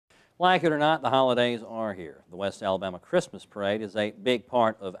Like it or not, the holidays are here. The West Alabama Christmas Parade is a big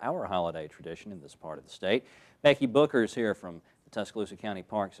part of our holiday tradition in this part of the state. Becky Booker is here from the Tuscaloosa County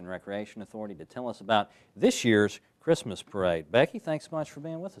Parks and Recreation Authority to tell us about this year's Christmas Parade. Becky, thanks so much for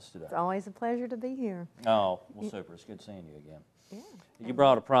being with us today. It's always a pleasure to be here. Oh, well, super. It's good seeing you again. Yeah. You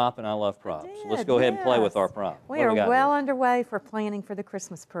brought a prop, and I love props. So let's go ahead and play with our prop. We are well underway for planning for the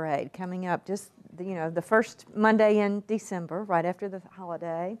Christmas Parade coming up just, the first Monday in December, right after the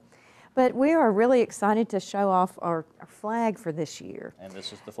holiday. But we are really excited to show off our flag for this year. And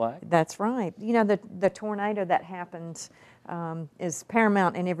this is the flag? That's right. You know, the tornado that happened is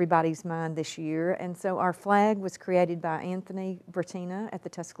paramount in everybody's mind this year. And so our flag was created by Anthony Bertina at the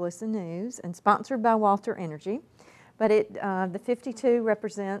Tuscaloosa News and sponsored by Walter Energy. But the 52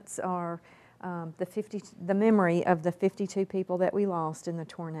 represents the memory of the 52 people that we lost in the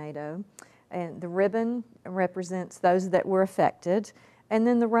tornado. And the ribbon represents those that were affected. And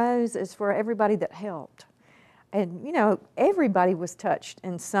then the rose is for everybody that helped. And, everybody was touched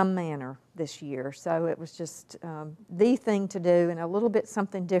in some manner this year. So it was just the thing to do, and a little bit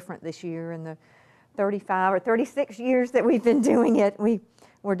something different this year in the 35 or 36 years that we've been doing it. We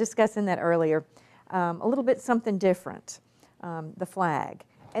were discussing that earlier. A little bit something different, the flag.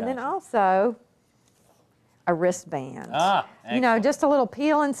 And then also a wristband. Excellent. Just a little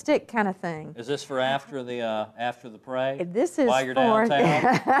peel and stick kind of thing. Is this for after the parade? This is while you're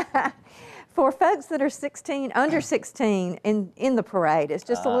downtown? For folks that are under 16 in the parade. It's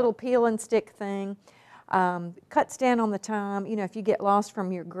just a little peel and stick thing. Cuts down on the time. If you get lost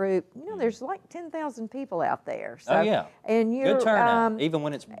from your group, there's like 10,000 people out there. So, oh yeah, and you're, good turnout, even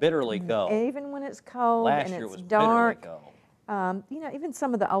when it's bitterly cold. Even when it's cold Last and year it's was dark. Bitterly cold. Even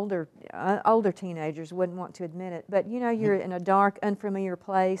some of the older teenagers wouldn't want to admit it, but you're in a dark, unfamiliar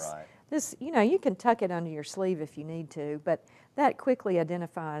place. Right. This, you can tuck it under your sleeve if you need to, but that quickly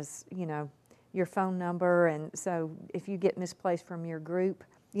identifies, your phone number, and so if you get misplaced from your group,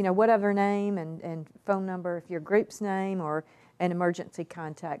 whatever name and phone number, if your group's name or an emergency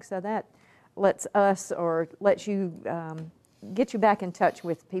contact, so that lets you get you back in touch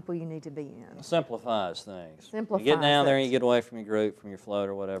with people you need to be in. It simplifies things. Simplifies You get down there and it. you get away from your group, from your float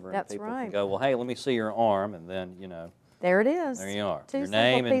or whatever, That's and people right. can go, well, hey, let me see your arm, and then, There it is. there you are. Two your simple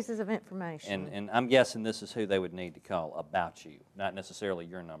name pieces of information. And I'm guessing this is who they would need to call about you, not necessarily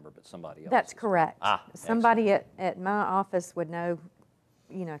your number, but somebody else. That's correct. Somebody excellent. at my office would know,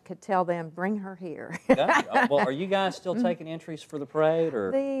 could tell them, bring her here. Well, are you guys still taking entries for the parade,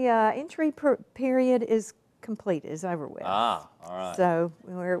 or? The entry period is complete, is over with. All right. So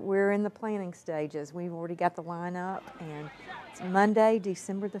we're in the planning stages. We've already got the lineup, and it's Monday,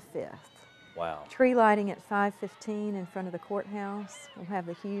 December the 5th. Wow. Tree lighting at 5:15 in front of the courthouse. We'll have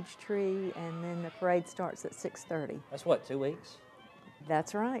the huge tree, and then the parade starts at 6:30. That's what, 2 weeks?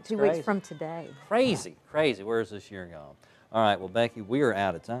 That's right, 2 crazy. weeks from today. Crazy, crazy. Where's this year gone? All right, well, Becky, we are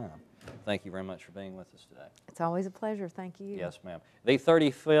out of time. Thank you very much for being with us today. It's always a pleasure. Thank you. Yes, ma'am. The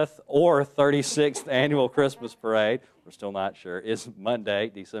 35th or 36th Annual Christmas Parade, we're still not sure, is Monday,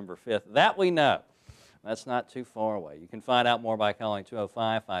 December 5th. That we know. That's not too far away. You can find out more by calling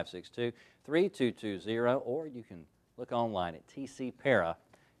 205-562-3220, or you can look online at tcpara.org.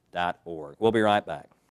 We'll be right back.